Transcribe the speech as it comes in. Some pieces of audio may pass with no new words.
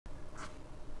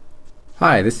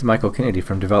Hi, this is Michael Kennedy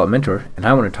from Developmentor, and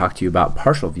I want to talk to you about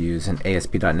partial views in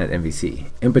ASP.NET MVC.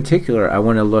 In particular, I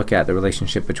want to look at the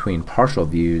relationship between partial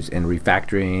views and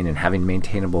refactoring and having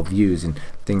maintainable views and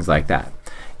things like that.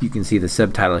 You can see the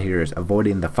subtitle here is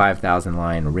Avoiding the 5,000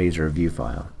 line Razor view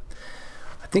file.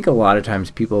 I think a lot of times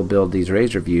people build these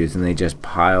Razor views and they just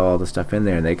pile all the stuff in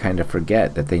there and they kind of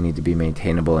forget that they need to be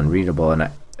maintainable and readable, and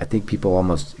I think people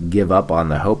almost give up on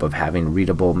the hope of having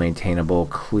readable, maintainable,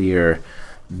 clear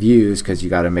views because you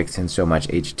got to mix in so much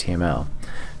HTML.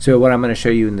 So what I'm going to show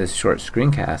you in this short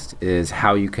screencast is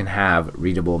how you can have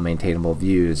readable, maintainable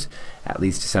views, at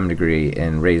least to some degree,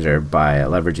 in Razor by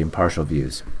leveraging partial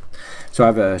views. So I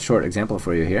have a short example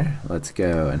for you here. Let's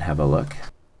go and have a look.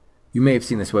 You may have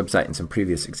seen this website in some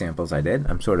previous examples I did.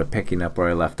 I'm sort of picking up where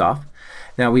I left off.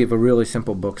 Now we have a really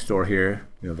simple bookstore here.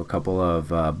 We have a couple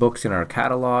of books in our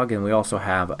catalog, and we also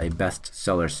have a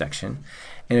bestseller section.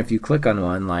 And if you click on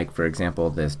one, like for example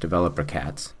this developer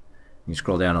cats, you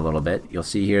scroll down a little bit, you'll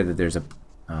see here that there's a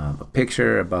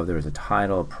picture above. There's a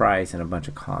title, a price, and a bunch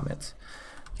of comments.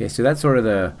 Okay, so that's sort of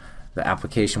the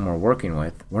application we're working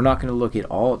with. We're not going to look at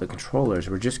all of the controllers.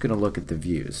 We're just going to look at the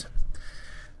views.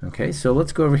 Okay, so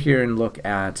let's go over here and look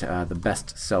at the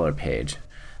bestseller page.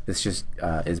 This just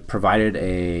is provided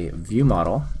a view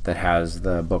model that has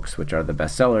the books which are the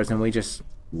bestsellers, and we just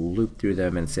loop through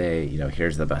them and say, you know,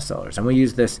 here's the bestsellers. And we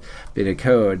use this bit of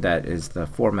code that is the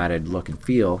formatted look and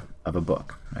feel of a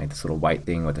book, right? This little white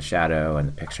thing with the shadow and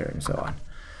the picture and so on.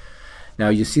 Now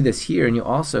you see this here, and you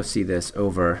also see this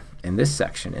over in this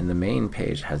section. In the main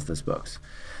page has those books.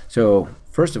 So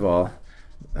first of all,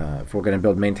 if we're going to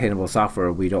build maintainable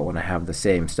software, we don't want to have the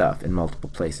same stuff in multiple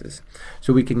places.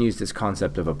 So we can use this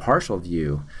concept of a partial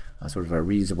view, sort of a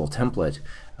reusable template,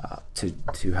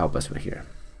 to help us with here.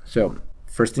 So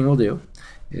first thing we'll do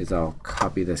is I'll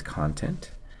copy this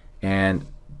content, and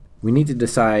we need to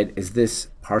decide, is this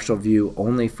partial view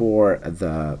only for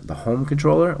the home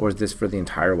controller, or is this for the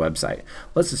entire website?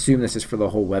 Let's assume this is for the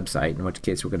whole website, in which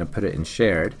case we're going to put it in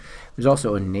shared. There's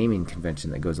also a naming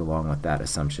convention that goes along with that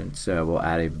assumption, so we'll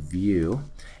add a view,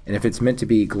 and if it's meant to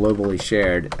be globally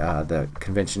shared, the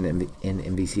convention in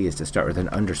MVC is to start with an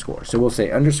underscore. So we'll say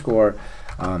underscore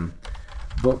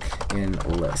book in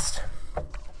list.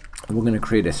 And we're going to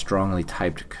create a strongly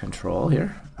typed control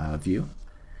here, view.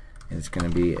 And it's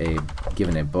going to be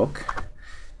given a book,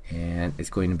 and it's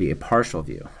going to be a partial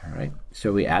view. All right,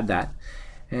 so we add that,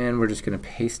 and we're just going to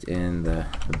paste in the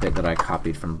bit that I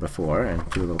copied from before and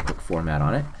do a little quick format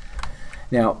on it.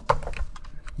 Now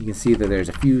you can see that there's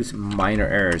a few minor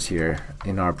errors here.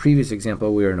 In our previous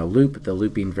example, we were in a loop. The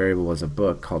looping variable was a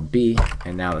book called B,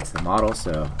 and now it's the model,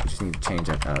 so we just need to change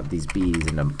these B's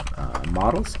into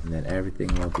models, and then everything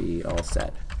will be all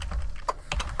set.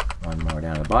 One more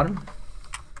down at the bottom.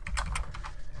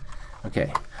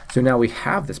 Okay, so now we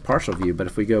have this partial view, but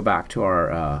if we go back to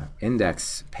our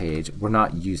index page, we're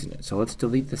not using it. So let's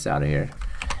delete this out of here,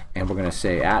 and we're going to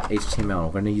say at HTML,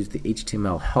 we're going to use the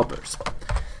HTML helpers.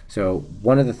 So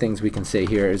one of the things we can say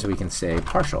here is we can say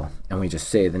partial, and we just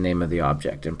say the name of the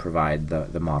object and provide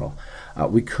the model.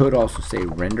 We could also say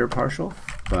render partial,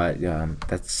 but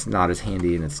that's not as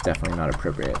handy, and it's definitely not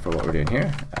appropriate for what we're doing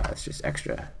here. It's just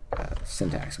extra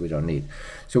syntax we don't need.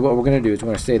 So what we're going to do is we're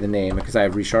going to say the name, because I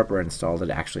have ReSharper installed, it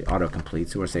actually autocompletes.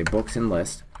 So we're going to say books in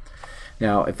list.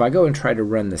 Now if I go and try to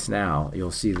run this now,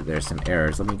 you'll see that there's some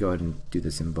errors. Let me go ahead and do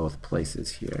this in both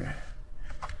places here,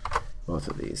 both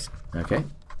of these. Okay.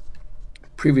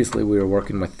 Previously we were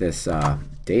working with this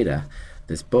data,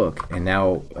 this book, and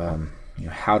now you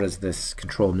know, how does this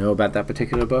control know about that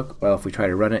particular book? Well, if we try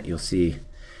to run it, you'll see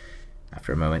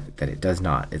after a moment that it does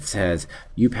not. It says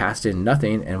you passed in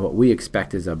nothing, and what we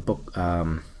expect is a book.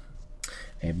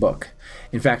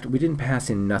 In fact, we didn't pass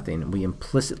in nothing. We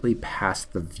implicitly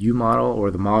passed the view model, or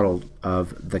the model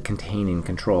of the containing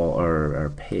control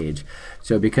or page.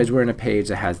 So because we're in a page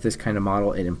that has this kind of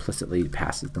model, it implicitly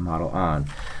passes the model on.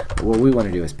 But what we want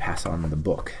to do is pass on the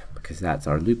book, because that's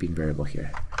our looping variable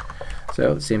here.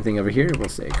 So same thing over here. We'll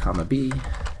say comma B.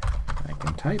 I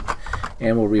can type,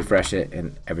 and we'll refresh it,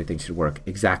 and everything should work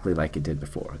exactly like it did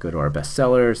before. Go to our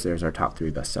bestsellers. There's our top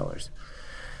 3 bestsellers.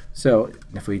 So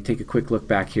if we take a quick look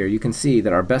back here, you can see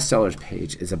that our bestsellers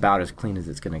page is about as clean as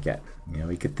it's going to get. You know,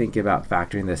 we could think about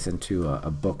factoring this into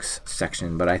a books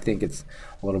section, but I think it's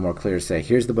a little more clear to say,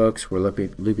 here's the books, we're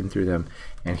looping through them,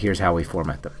 and here's how we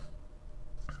format them.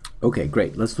 Okay,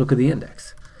 great. Let's look at the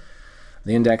index.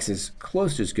 The index is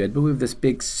close to as good, but we have this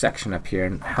big section up here,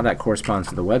 and how that corresponds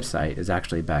to the website is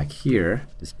actually back here,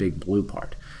 this big blue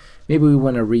part. Maybe we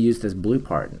want to reuse this blue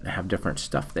part and have different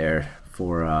stuff there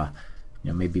for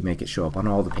maybe make it show up on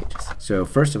all the pages. So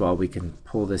first of all, we can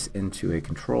pull this into a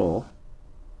control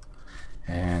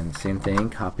And same thing,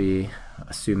 copy,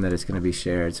 assume that it's going to be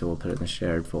shared, so we'll put it in the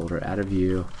shared folder, add a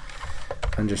view,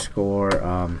 underscore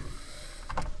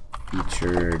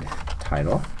featured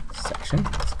title section,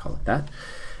 let's call it that.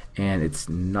 And it's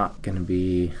not going to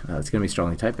be, it's going to be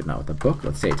strongly typed, but not with the book.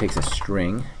 Let's say it takes a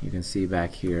string. You can see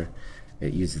back here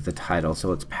it uses the title, so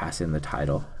let's pass in the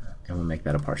title, and we'll make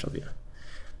that a partial view.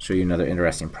 Show you another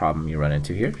interesting problem you run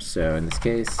into here. So in this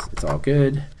case, it's all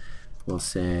good. We'll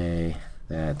say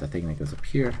that the thing that goes up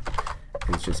here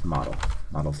is just model.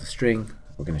 Model's the string.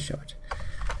 We're going to show it.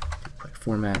 Quick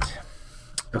format.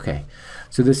 Okay,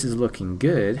 so this is looking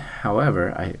good. However,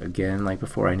 again, like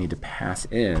before, I need to pass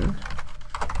in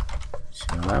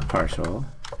that partial.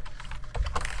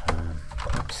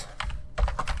 Oops.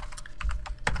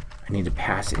 I need to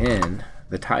pass in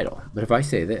the title. But if I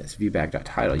say this,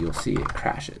 viewback.title, you'll see it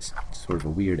crashes. It's sort of a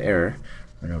weird error.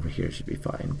 Right over here should be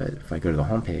fine. But if I go to the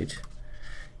home page,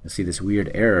 you'll see this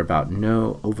weird error about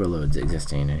no overloads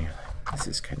existing. And this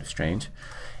is kind of strange.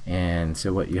 And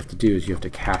so what you have to do is you have to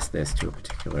cast this to a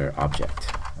particular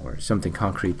object or something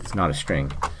concrete that's not a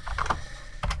string.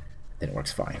 Then it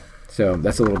works fine. So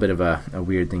that's a little bit of a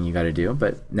weird thing you got to do.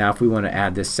 But now if we want to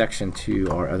add this section to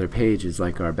our other pages,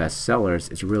 like our best sellers,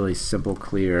 it's really simple,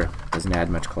 clear, doesn't add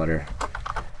much clutter.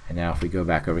 And now if we go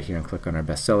back over here and click on our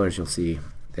best sellers, you'll see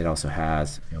it also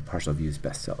has partial views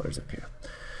best sellers up here.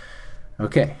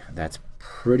 Okay, that's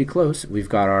pretty close. We've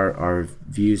got our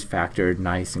views factored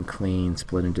nice and clean,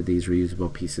 split into these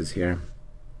reusable pieces here.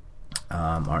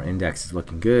 Our index is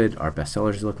looking good. Our best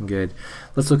sellers is looking good.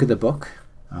 Let's look at the book.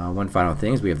 One final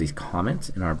thing is we have these comments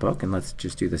in our book, and let's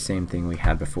just do the same thing we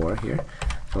had before here.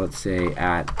 So let's say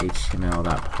at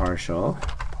html.partial,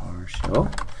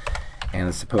 and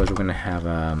let's suppose we're going to have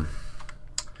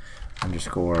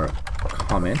underscore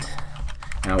comment.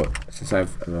 Now, since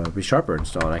I've ReSharper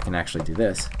installed, I can actually do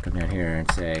this. Come down here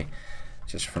and say,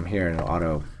 just from here, and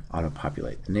it'll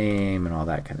auto-populate the name and all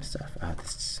that kind of stuff.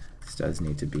 This does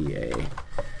need to be a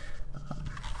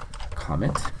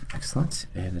comment. Excellent.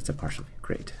 And it's a partial view.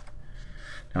 Great.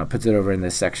 Now it puts it over in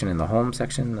this section, in the home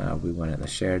section. We want it in the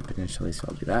shared potentially, so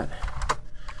I'll do that.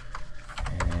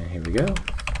 And here we go.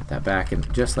 Put that back,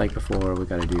 and just like before, we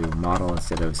got to do model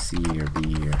instead of C or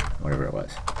B or whatever it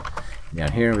was. And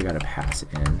down here, we got to pass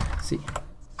in C.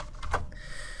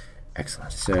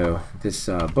 Excellent. So this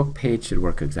book page should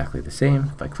work exactly the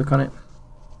same. If I click on it,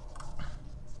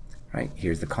 right,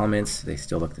 here's the comments. They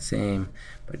still look the same,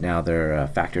 but now they're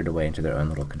factored away into their own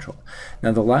little control.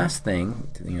 Now the last thing,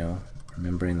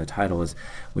 remembering the title, is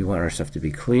we want our stuff to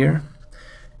be clear,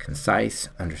 concise,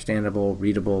 understandable,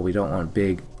 readable. We don't want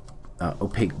big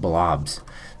opaque blobs.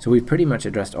 So we've pretty much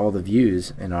addressed all the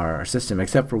views in our system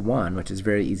except for one, which is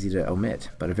very easy to omit,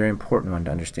 but a very important one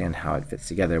to understand how it fits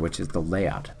together, which is the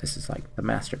layout. This is like the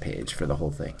master page for the whole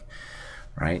thing,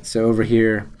 right? So over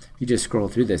here, if you just scroll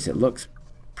through this, it looks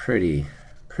pretty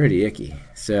icky.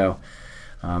 So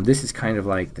this is kind of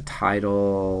like the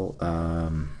title.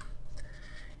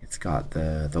 It's got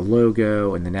the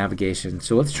logo and the navigation.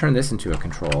 So let's turn this into a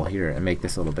control here and make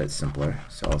this a little bit simpler.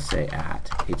 So I'll say at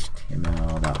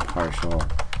html.partial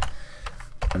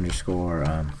underscore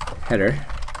header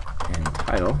and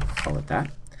title, call it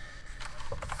that.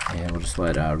 And we'll just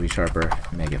let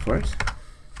ReSharper make it for us.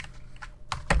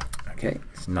 Okay,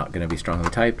 it's not going to be strongly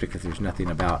typed because there's nothing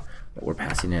about what we're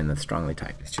passing in that's strongly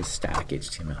typed. It's just static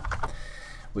HTML.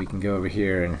 We can go over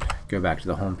here and go back to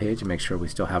the home page and make sure we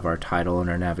still have our title and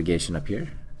our navigation up here.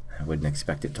 I wouldn't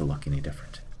expect it to look any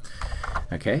different.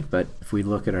 Okay, but if we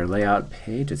look at our layout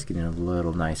page, it's getting a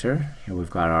little nicer. Here we've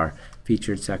got our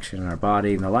featured section and our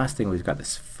body, and the last thing, we've got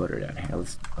this footer down here.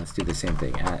 Let's do the same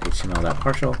thing at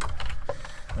html.partial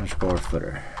underscore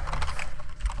footer.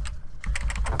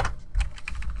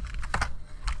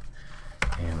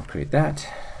 And we'll create that.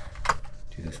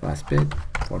 Do this last bit,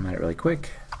 format it really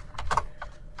quick.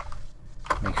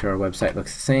 Make sure our website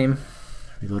looks the same.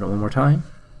 Reload it one more time.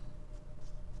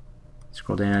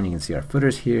 Scroll down, you can see our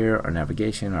footers here, our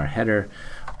navigation, our header,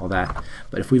 all that.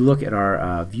 But if we look at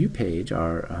our view page,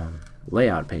 our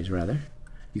layout page rather,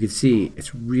 you can see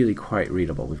it's really quite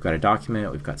readable. We've got a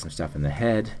document, we've got some stuff in the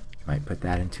head. You might put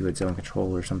that into its own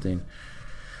control or something.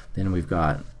 Then we've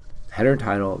got header and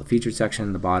title, the featured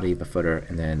section, the body, the footer,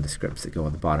 and then the scripts that go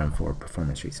on the bottom for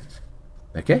performance reasons.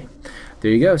 Okay,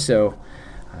 there you go. So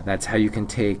that's how you can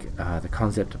take the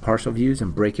concept of partial views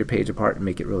and break your page apart and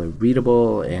make it really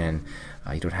readable, and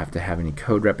you don't have to have any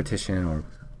code repetition, or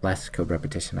less code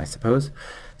repetition, I suppose.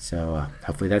 So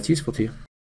hopefully that's useful to you.